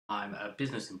I'm a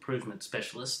business improvement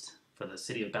specialist for the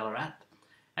City of Ballarat,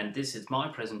 and this is my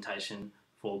presentation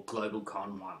for Global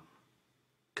Con 1.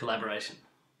 Collaboration,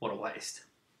 what a waste.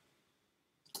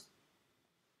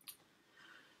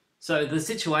 So the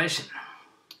situation,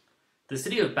 the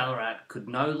City of Ballarat could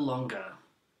no longer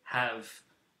have,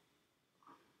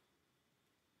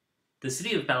 the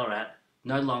City of Ballarat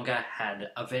no longer had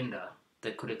a vendor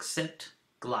that could accept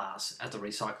glass as a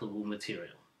recyclable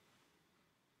material.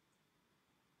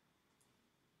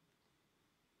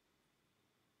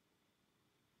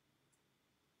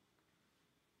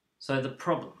 So the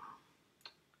problem,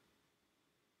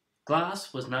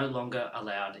 glass was no longer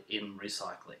allowed in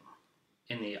recycling.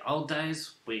 In the old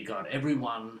days, we got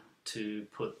everyone to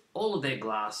put all of their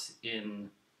glass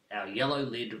in our yellow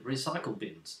lid recycle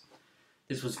bins.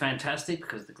 This was fantastic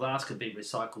because the glass could be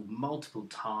recycled multiple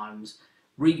times,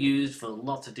 reused for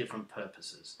lots of different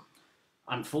purposes.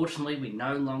 Unfortunately, we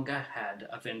no longer had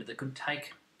a vendor that could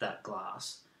take that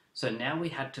glass, so now we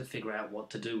had to figure out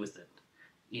what to do with it.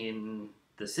 In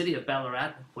the City of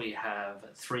Ballarat, we have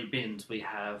 3 bins. We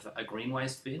have a green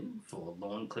waste bin for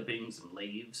lawn clippings and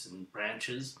leaves and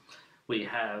branches. We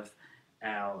have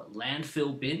our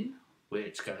landfill bin,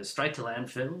 which goes straight to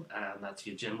landfill, and that's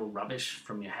your general rubbish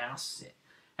from your house.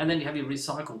 And then you have your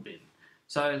recycle bin.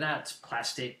 So that's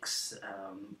plastics,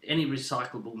 any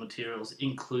recyclable materials,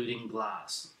 including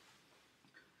glass.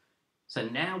 So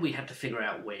now we had to figure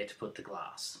out where to put the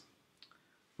glass.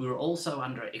 We were also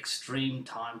under extreme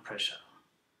time pressure.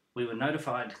 We were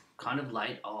notified kind of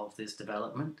late of this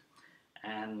development,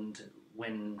 and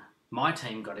when my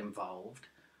team got involved,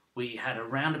 we had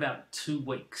around about 2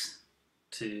 weeks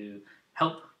to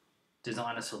help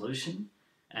design a solution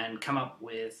and come up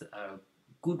with a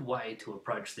good way to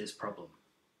approach this problem.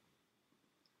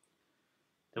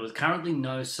 There was currently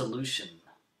no solution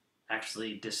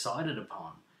actually decided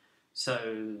upon,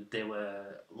 so there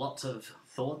were lots of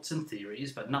thoughts and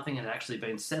theories, but nothing had actually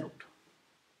been settled.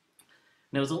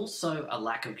 There was also a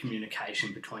lack of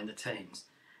communication between the teams,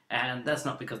 and that's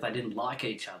not because they didn't like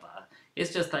each other,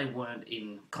 it's just they weren't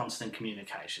in constant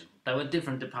communication. They were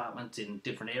different departments in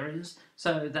different areas,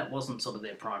 so that wasn't sort of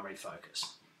their primary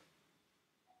focus.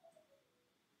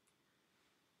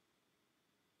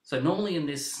 So normally in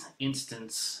this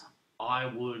instance, I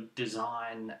would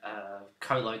design a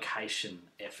co-location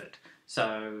effort.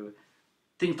 So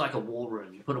things like a war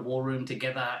room. You put a war room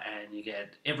together and you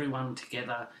get everyone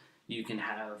together. You can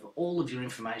have all of your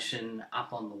information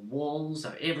up on the wall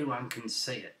so everyone can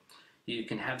see it. You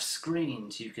can have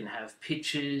screens, you can have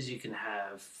pictures, you can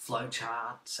have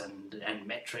flowcharts and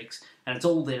metrics, and it's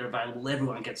all there available.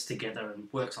 Everyone gets together and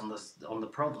works on the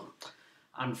problem.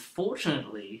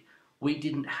 Unfortunately, we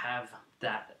didn't have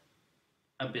that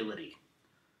ability.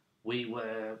 We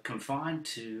were confined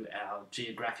to our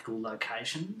geographical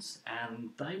locations,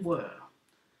 and they were.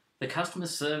 The customer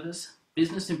service,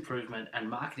 business improvement and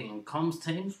marketing and comms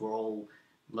teams were all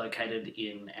located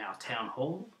in our town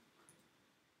hall,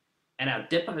 and our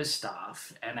depot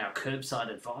staff and our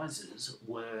curbside advisors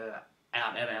were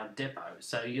out at our depot,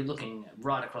 so you're looking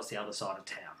right across the other side of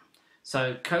town.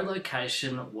 So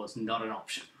co-location was not an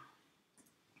option,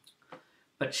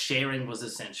 but sharing was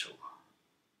essential.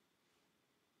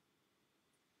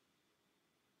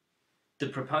 The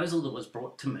proposal that was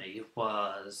brought to me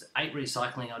was 8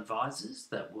 recycling advisors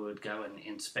that would go and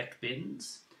inspect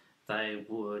bins. They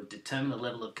would determine the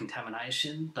level of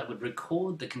contamination. They would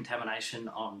record the contamination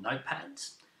on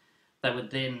notepads. They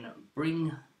would then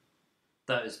bring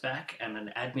those back and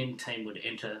an admin team would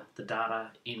enter the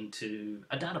data into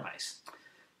a database.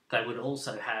 They would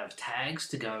also have tags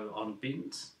to go on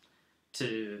bins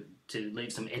to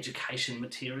leave some education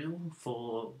material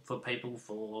for people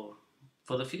for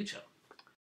the future.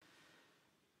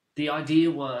 The idea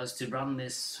was to run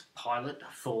this pilot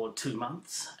for 2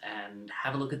 months and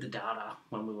have a look at the data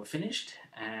when we were finished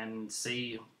and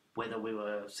see whether we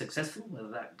were successful, whether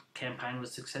that campaign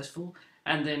was successful,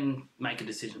 and then make a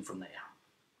decision from there.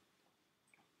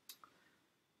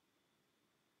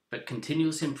 But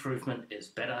continuous improvement is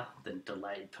better than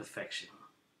delayed perfection.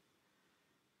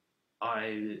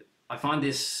 I find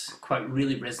this quote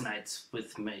really resonates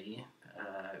with me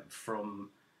from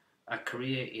a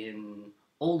career in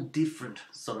all different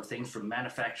sort of things, from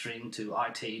manufacturing to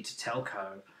IT to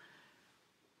telco,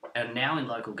 and now in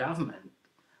local government.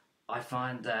 I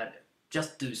find that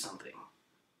just do something,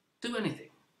 do anything,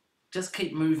 just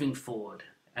keep moving forward,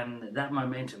 and that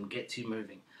momentum gets you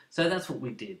moving. So that's what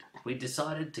we did. We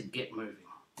decided to get moving.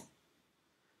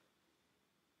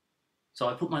 So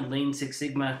I put my Lean Six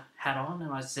Sigma hat on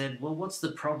and I said, well, what's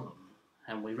the problem?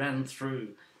 And we ran through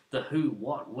the who,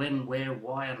 what, when, where,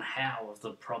 why and how of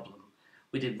the problem.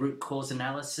 we did root cause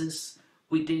analysis,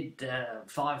 we did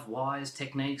 5 whys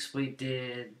techniques, we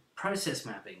did process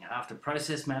mapping after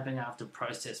process mapping after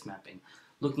process mapping,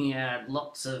 looking at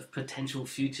lots of potential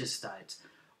future states.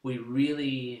 We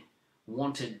really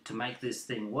wanted to make this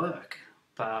thing work,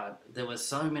 but there were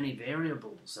so many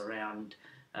variables around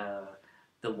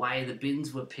the way the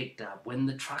bins were picked up, when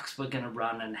the trucks were going to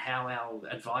run, and how our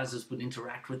advisors would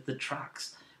interact with the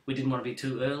trucks. We didn't want to be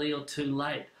too early or too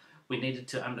late. We needed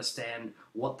to understand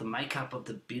what the makeup of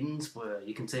the bins were.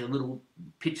 You can see a little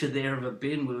picture there of a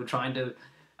bin. We were trying to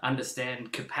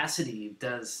understand capacity.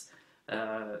 Does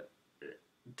a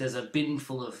bin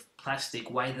full of plastic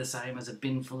weigh the same as a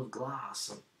bin full of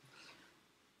glass?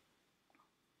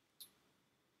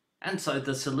 And so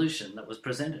the solution that was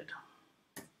presented,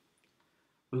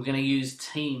 we were going to use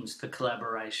Teams for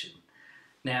collaboration.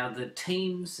 Now, the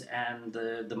Teams and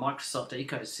the Microsoft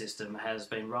ecosystem has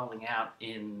been rolling out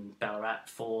in Ballarat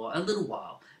for a little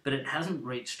while, but it hasn't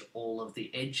reached all of the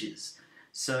edges.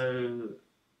 So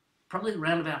probably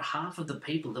around about half of the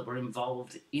people that were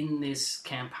involved in this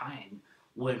campaign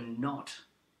were not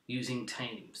using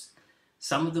Teams.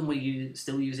 Some of them were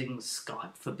still using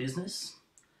Skype for business,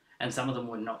 and some of them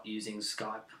were not using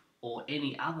Skype or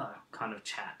any other kind of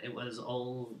chat. It was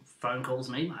all phone calls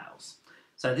and emails.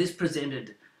 So this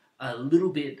presented a little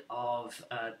bit of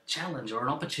a challenge or an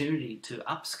opportunity to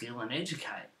upskill and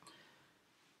educate.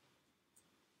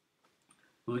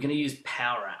 We were going to use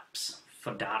PowerApps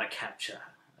for data capture.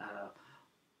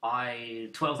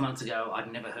 12 months ago,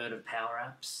 I'd never heard of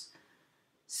PowerApps.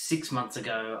 6 months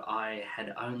ago, I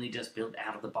had only just built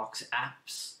out-of-the-box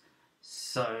apps.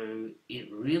 So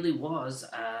it really was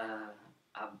a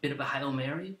bit of a Hail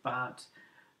Mary, but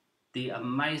the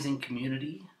amazing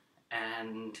community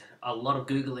and a lot of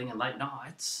Googling and late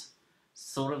nights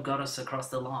sort of got us across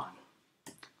the line.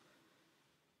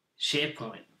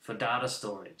 SharePoint for data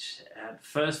storage. At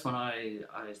first, when I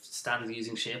started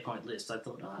using SharePoint lists, I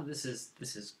thought, oh, this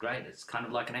is great. It's kind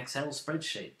of like an Excel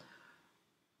spreadsheet.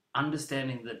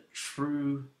 Understanding the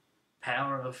true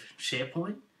power of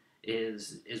SharePoint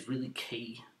is really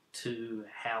key to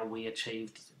how we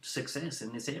achieved success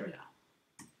in this area.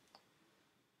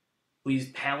 We use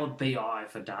Power BI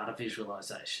for data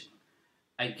visualization.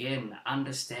 Again,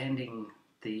 understanding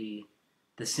the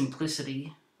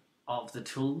simplicity of the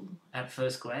tool at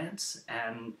first glance,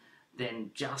 and then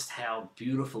just how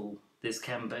beautiful this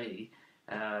can be.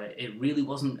 It really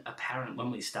wasn't apparent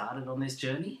when we started on this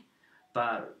journey,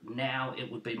 but now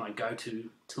it would be my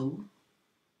go-to tool.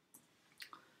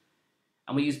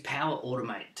 And we used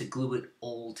PowerAutomate to glue it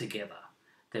all together.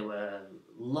 There were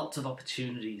lots of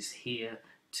opportunities here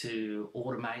to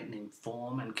automate and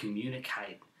inform and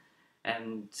communicate.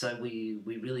 And so we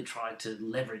really tried to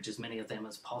leverage as many of them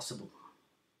as possible.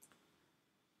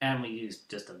 And we used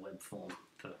just a web form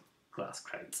for glass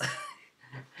crates.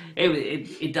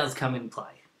 it does come in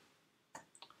play.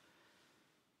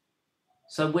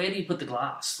 So where do you put the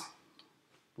glass?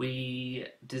 We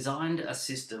designed a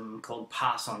system called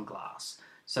Pass on Glass.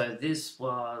 So this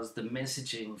was the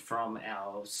messaging from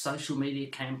our social media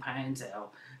campaigns, our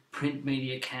print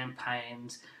media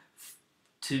campaigns,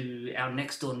 to our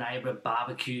next door neighbour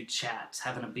barbecue chats,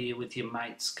 having a beer with your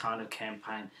mates kind of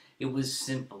campaign. It was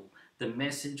simple. The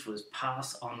message was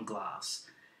pass on glass.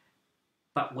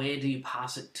 But where do you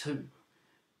pass it to?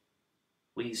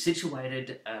 We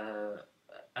situated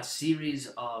a series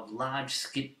of large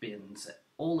skip bins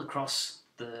all across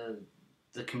the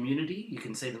community. You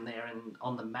can see them there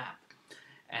on the map.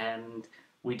 And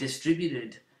we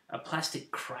distributed a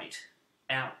plastic crate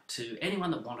out to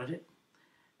anyone that wanted it.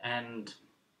 And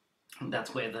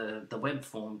that's where the web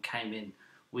form came in.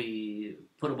 We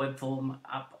put a web form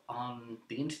up on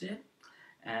the internet,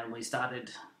 and we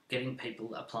started getting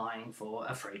people applying for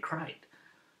a free crate.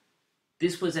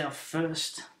 This was our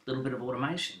first little bit of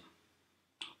automation.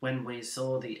 When we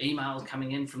saw the emails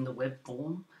coming in from the web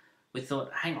form, we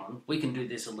thought, hang on, we can do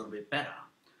this a little bit better.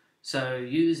 So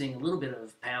using a little bit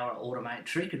of PowerAutomate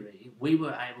trickery, we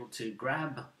were able to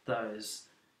grab those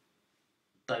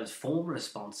form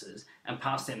responses and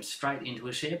pass them straight into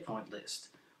a SharePoint list.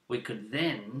 We could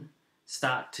then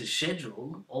start to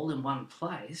schedule all in one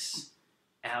place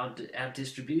our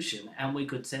distribution, and we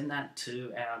could send that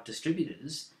to our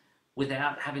distributors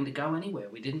without having to go anywhere.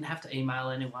 We didn't have to email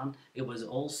anyone. It was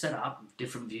all set up,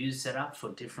 different views set up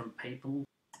for different people.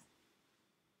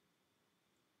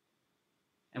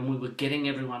 And we were getting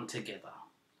everyone together.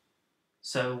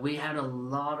 So we had a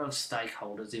lot of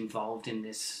stakeholders involved in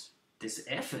this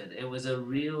effort. It was a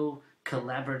real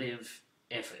collaborative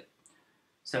effort.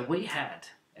 So we had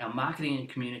Our marketing and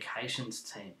communications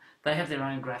team, they have their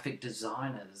own graphic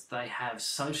designers, they have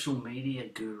social media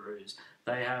gurus,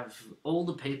 they have all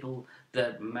the people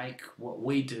that make what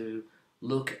we do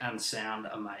look and sound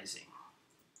amazing.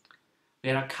 We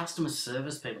had our customer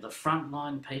service people, the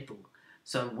frontline people.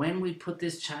 So when we put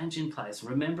this change in place,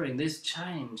 remembering this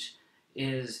change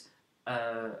is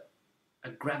a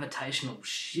gravitational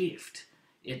shift.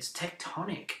 It's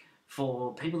tectonic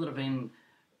for people that have been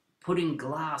putting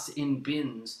glass in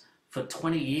bins for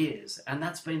 20 years, and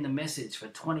that's been the message for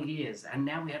 20 years, and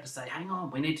now we have to say, hang on,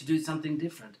 we need to do something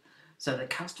different. So the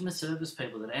customer service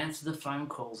people that answer the phone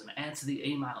calls and answer the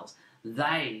emails,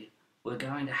 they were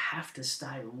going to have to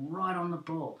stay right on the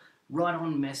ball, right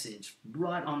on message,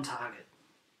 right on target.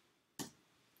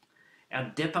 Our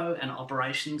depot and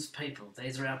operations people,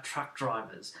 these are our truck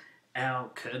drivers, our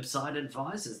curbside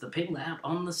advisors, the people out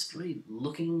on the street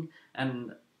looking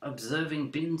and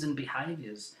observing bins and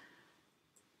behaviours.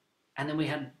 And then we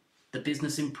had the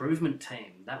business improvement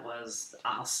team. That was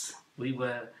us. We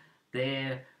were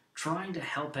there trying to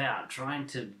help out, trying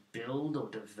to build or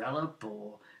develop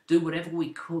or do whatever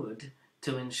we could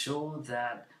to ensure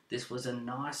that this was a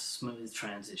nice, smooth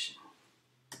transition.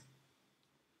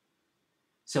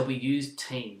 So we used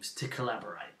teams to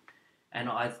collaborate. And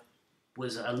I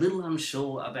was a little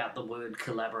unsure about the word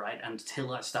collaborate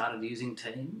until I started using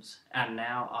Teams, and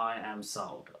now I am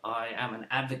sold. I am an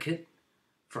advocate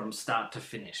from start to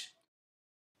finish.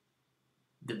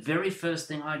 The very first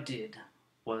thing I did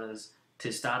was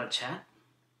to start a chat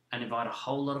and invite a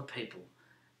whole lot of people.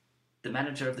 The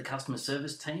manager of the customer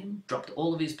service team dropped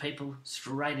all of his people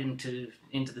straight into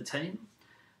the team.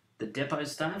 The depot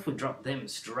staff, we dropped them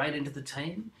straight into the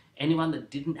team. Anyone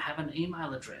that didn't have an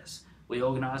email address, we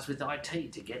organised with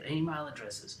IT to get email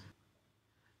addresses.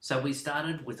 So we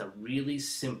started with a really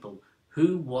simple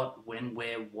who, what, when,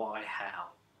 where, why, how.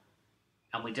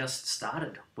 And we just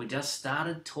started. We just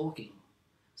started talking.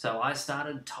 So I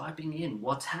started typing in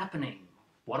what's happening.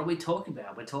 What are we talking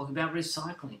about? We're talking about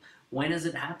recycling. When is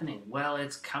it happening? Well,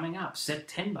 it's coming up,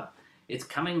 September. It's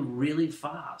coming really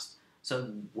fast.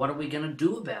 So what are we going to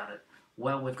do about it?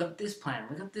 Well, we've got this plan.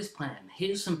 We've got this plan.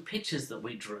 Here's some pictures that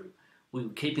we drew. We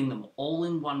were keeping them all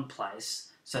in one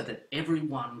place so that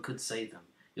everyone could see them.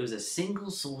 It was a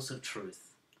single source of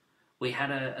truth. We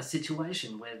had a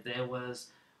situation where there was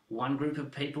one group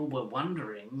of people were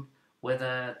wondering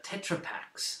whether Tetra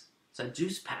Paks, so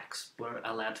juice packs, were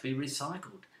allowed to be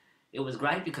recycled. It was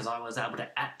great because I was able to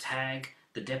 @tag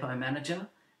the depot manager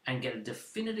and get a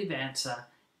definitive answer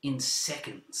in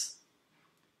seconds.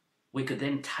 We could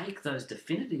then take those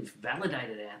definitive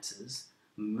validated answers,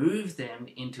 move them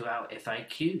into our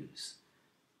FAQs.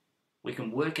 We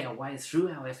can work our way through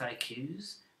our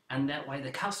FAQs, and that way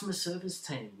the customer service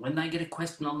team, when they get a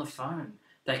question on the phone,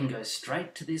 they can go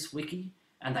straight to this wiki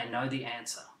and they know the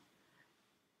answer.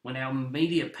 When our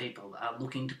media people are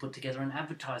looking to put together an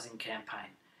advertising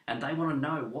campaign and they want to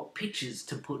know what pictures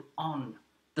to put on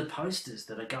the posters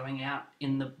that are going out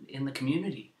in the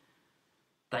community,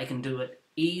 they can do it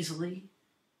easily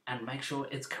and make sure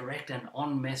it's correct and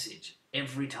on message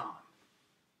every time.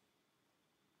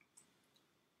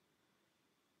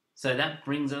 So that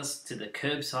brings us to the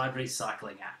curbside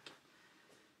recycling app.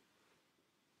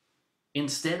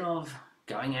 Instead of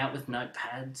going out with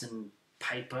notepads and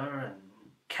paper and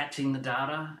catching the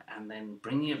data and then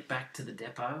bringing it back to the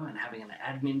depot and having an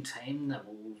admin team that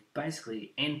will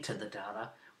basically enter the data,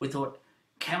 we thought,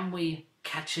 can we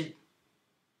catch it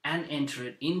and enter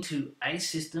it into a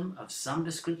system of some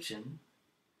description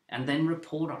and then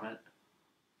report on it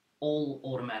all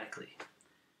automatically?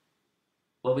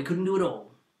 Well, we couldn't do it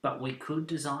all, but we could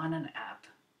design an app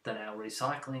that our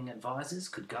recycling advisors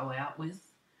could go out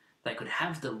with. They could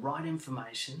have the right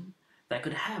information. They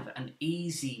could have an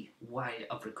easy way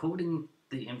of recording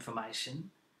the information,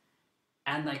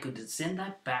 and they could send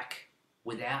that back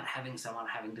without having someone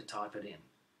having to type it in.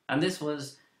 And this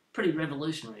was pretty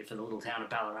revolutionary for the little town of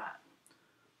Ballarat.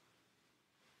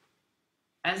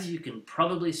 As you can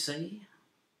probably see,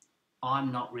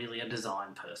 I'm not really a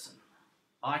design person.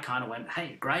 I kind of went,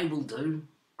 hey, grey will do.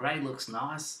 Grey looks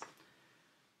nice.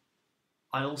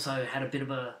 I also had a bit of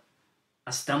a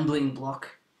stumbling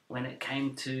block when it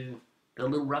came to the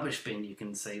little rubbish bin you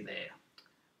can see there.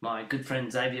 My good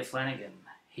friend Xavier Flanagan,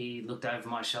 he looked over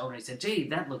my shoulder and he said, gee,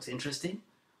 that looks interesting.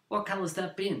 What colour's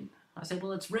that bin? I said,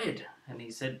 well, it's red. And he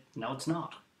said, no, it's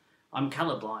not. I'm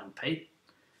colourblind, Pete.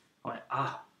 I went,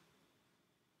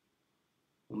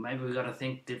 well, maybe we've got to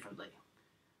think differently.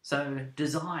 So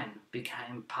design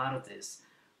became part of this.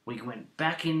 We went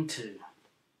back into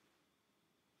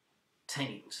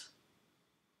Teams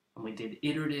and we did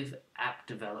iterative app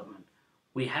development.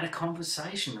 We had a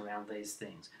conversation around these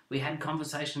things. We had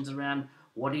conversations around,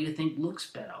 what do you think looks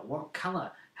better? What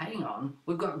colour? Hang on,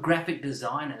 we've got graphic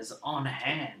designers on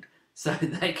hand. So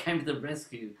they came to the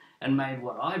rescue and made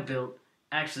what I built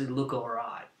actually look all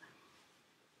right.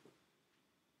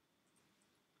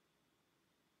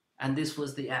 And this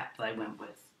was the app they went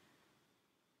with.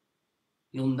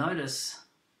 You'll notice,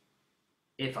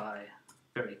 if I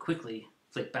very quickly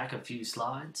flick back a few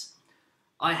slides,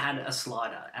 I had a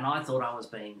slider and I thought I was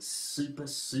being super,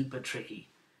 super tricky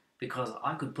because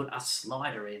I could put a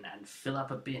slider in and fill up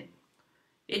a bin.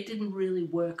 It didn't really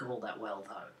work all that well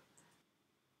though.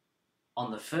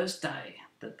 On the first day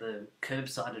that the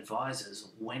curbside advisors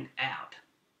went out,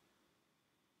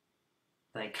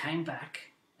 they came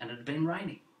back and it had been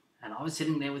raining. And I was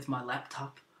sitting there with my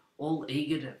laptop, all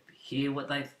eager to hear what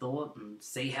they thought and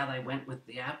see how they went with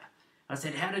the app. I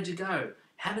said, how did you go?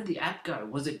 How did the app go?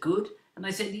 Was it good? And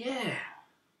they said, yeah.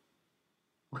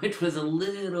 Which was a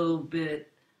little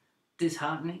bit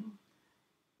disheartening.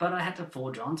 But I had to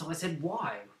forge on, so I said,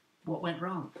 why? What went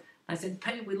wrong? They said,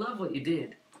 Pete, we love what you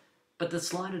did, but the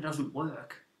slider doesn't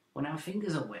work when our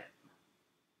fingers are wet.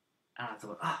 And I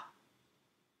thought,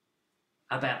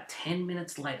 About 10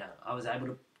 minutes later, I was able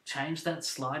to change that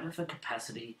slider for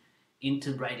capacity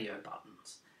into radio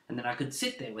buttons. And then I could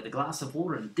sit there with a glass of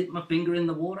water and dip my finger in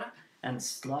the water and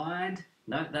slide.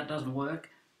 No, that doesn't work.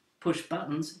 Push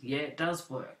buttons. Yeah, it does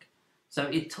work. So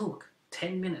it took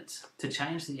 10 minutes to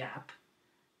change the app.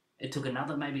 It took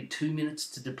another maybe 2 minutes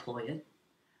to deploy it.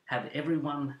 Have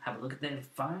everyone have a look at their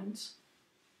phones.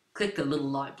 Click the little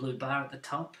light blue bar at the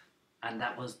top, and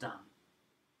that was done.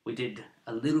 We did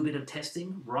a little bit of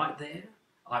testing right there.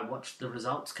 I watched the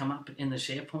results come up in the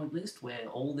SharePoint list where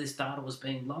all this data was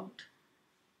being logged.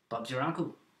 Bob's your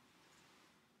uncle.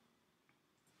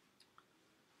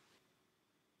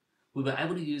 We were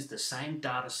able to use the same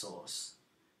data source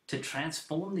to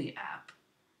transform the app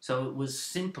so it was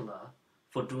simpler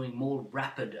for doing more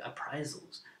rapid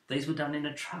appraisals. These were done in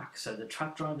a truck, so the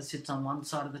truck driver sits on one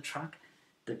side of the truck,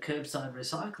 the curbside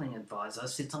recycling advisor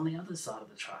sits on the other side of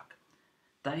the truck.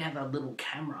 They have a little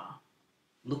camera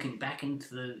looking back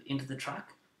into the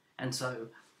truck, and so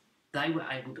they were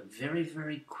able to very,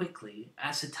 very quickly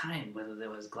ascertain whether there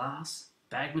was glass,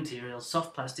 bag materials,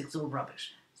 soft plastics or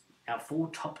rubbish. Our 4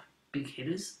 top big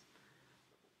hitters,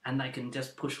 and they can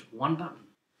just push one button.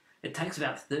 It takes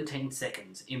about 13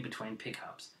 seconds in between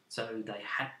pickups, so they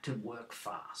had to work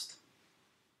fast.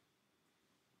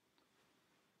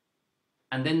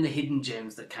 And then the hidden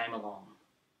gems that came along.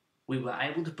 We were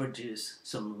able to produce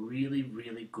some really,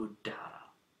 really good data.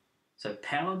 So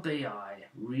Power BI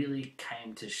really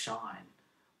came to shine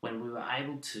when we were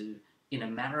able to, in a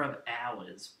matter of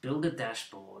hours, build a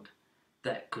dashboard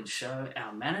that could show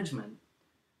our management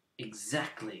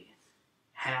exactly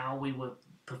how we were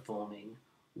performing,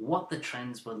 what the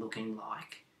trends were looking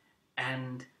like,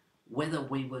 and whether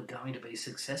we were going to be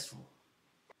successful.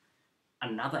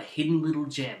 Another hidden little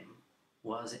gem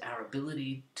was our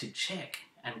ability to check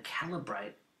and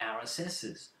calibrate our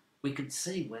assessors. We could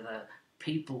see whether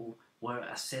people were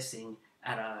assessing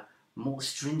at a more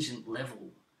stringent level,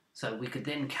 so we could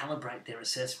then calibrate their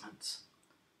assessments.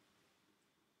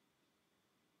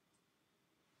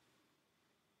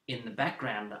 In the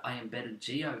background, I embedded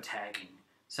geotagging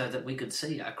so that we could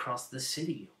see across the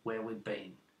city where we'd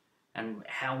been and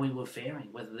how we were faring,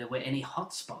 whether there were any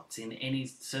hotspots in any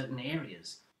certain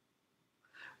areas.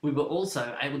 We were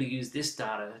also able to use this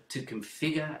data to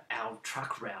configure our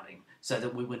truck routing so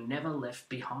that we were never left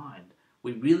behind.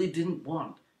 We really didn't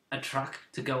want a truck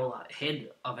to go ahead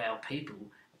of our people,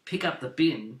 pick up the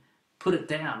bin, put it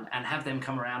down, and have them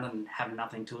come around and have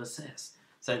nothing to assess.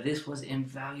 So this was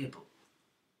invaluable.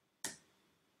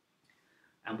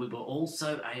 And we were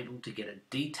also able to get a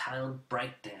detailed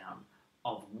breakdown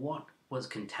of what was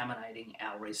contaminating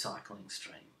our recycling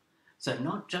stream. So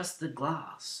not just the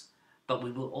glass, but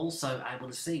we were also able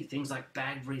to see things like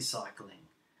bag recycling.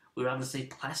 We were able to see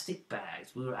plastic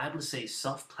bags, we were able to see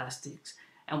soft plastics,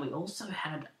 and we also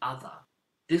had other.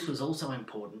 This was also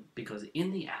important because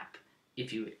in the app,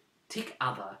 if you tick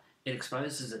other, it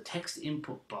exposes a text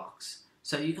input box,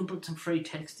 so you can put some free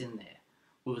text in there.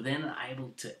 We were then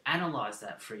able to analyze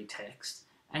that free text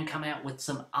and come out with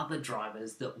some other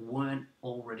drivers that weren't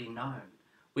already known.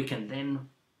 We can then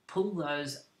pull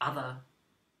those other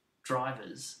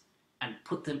drivers and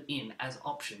put them in as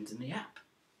options in the app.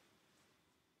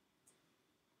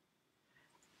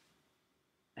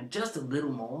 And just a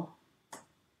little more.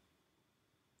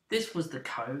 This was the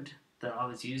code that I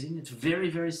was using. It's very,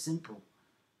 very simple.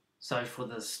 So for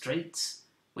the streets,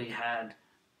 we had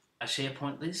a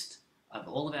SharePoint list of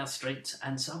all of our streets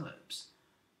and suburbs.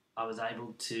 I was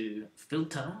able to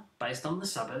filter based on the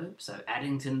suburb, so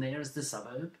Addington there is the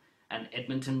suburb, and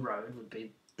Edmonton Road would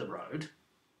be the road,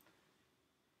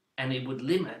 and it would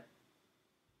limit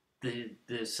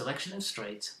the selection of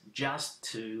streets just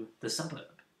to the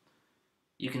suburb.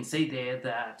 You can see there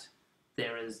that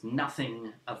there is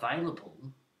nothing available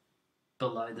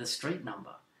below the street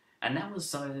number, and that was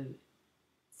so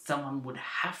someone would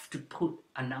have to put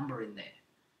a number in there.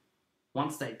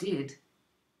 Once they did,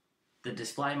 the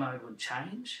display mode would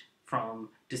change from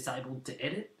disabled to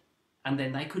edit, and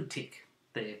then they could tick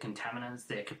their contaminants,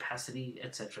 their capacity,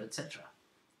 etc., etc.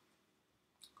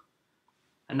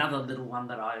 Another little one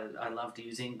that I loved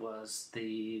using was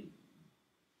the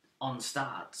on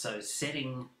start, so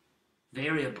setting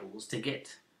variables to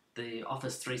get the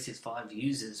Office 365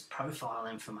 users profile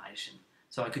information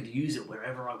so I could use it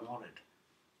wherever I wanted.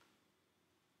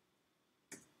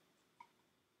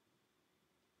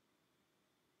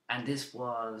 And this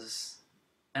was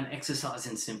an exercise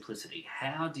in simplicity.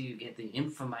 How do you get the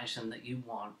information that you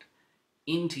want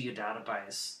into your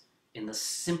database in the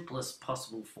simplest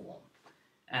possible form?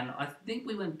 And I think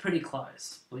we went pretty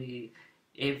close.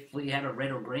 If we had a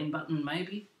red or green button,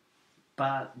 maybe,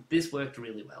 but this worked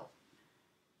really well.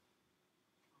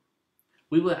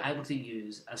 We were able to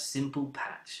use a simple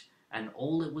patch, and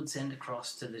all it would send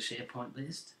across to the SharePoint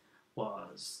list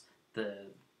was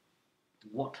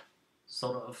what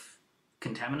sort of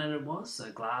contaminant it was,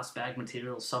 so glass, bag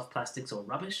materials, soft plastics or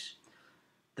rubbish,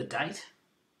 the date,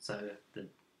 so the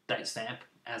date stamp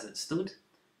as it stood,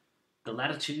 the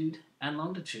latitude and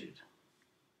longitude.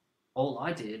 All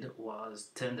I did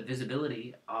was turn the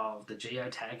visibility of the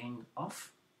geotagging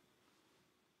off,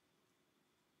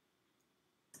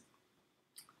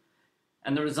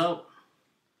 and the result,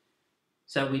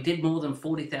 so we did more than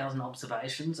 40,000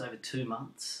 observations over 2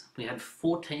 months. We had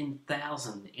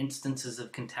 14,000 instances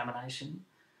of contamination.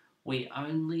 We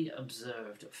only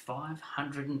observed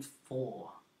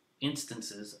 504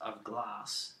 instances of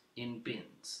glass in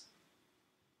bins.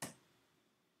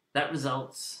 That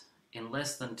results in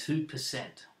less than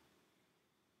 2%.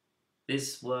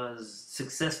 This was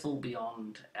successful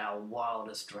beyond our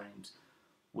wildest dreams.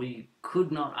 We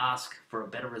could not ask for a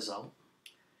better result.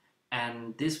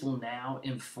 And this will now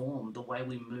inform the way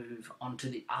we move on to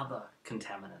the other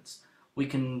contaminants. We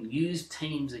can use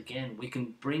teams again. We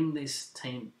can bring this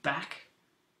team back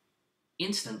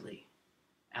instantly,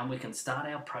 and we can start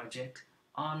our project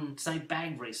on, say,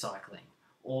 bag recycling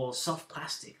or soft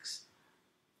plastics.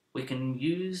 We can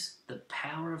use the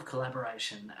power of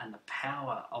collaboration and the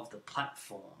power of the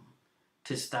platform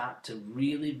to start to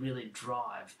really, really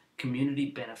drive community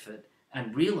benefit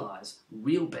and realize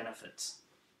real benefits.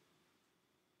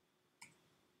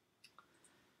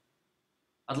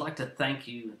 I'd like to thank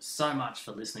you so much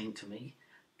for listening to me.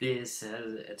 It's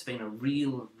been a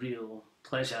real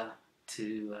pleasure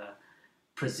to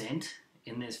present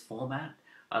in this format.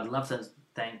 I'd love to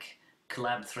thank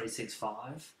Collab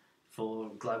 365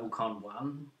 for GlobalCon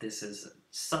 1. This is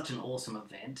such an awesome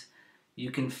event. You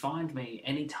can find me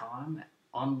anytime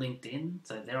on LinkedIn.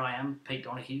 So there I am, Pete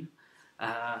Donohue.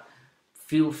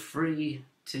 Feel free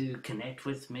to connect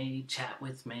with me, chat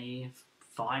with me,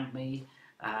 find me.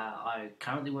 I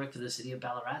currently work for the city of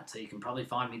Ballarat, so you can probably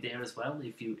find me there as well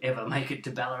if you ever make it to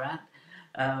Ballarat.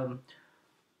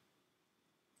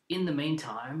 In the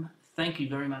meantime, thank you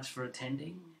very much for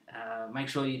attending. Make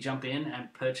sure you jump in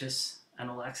and purchase an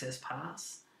all-access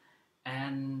pass,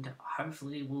 and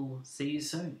hopefully we'll see you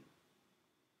soon.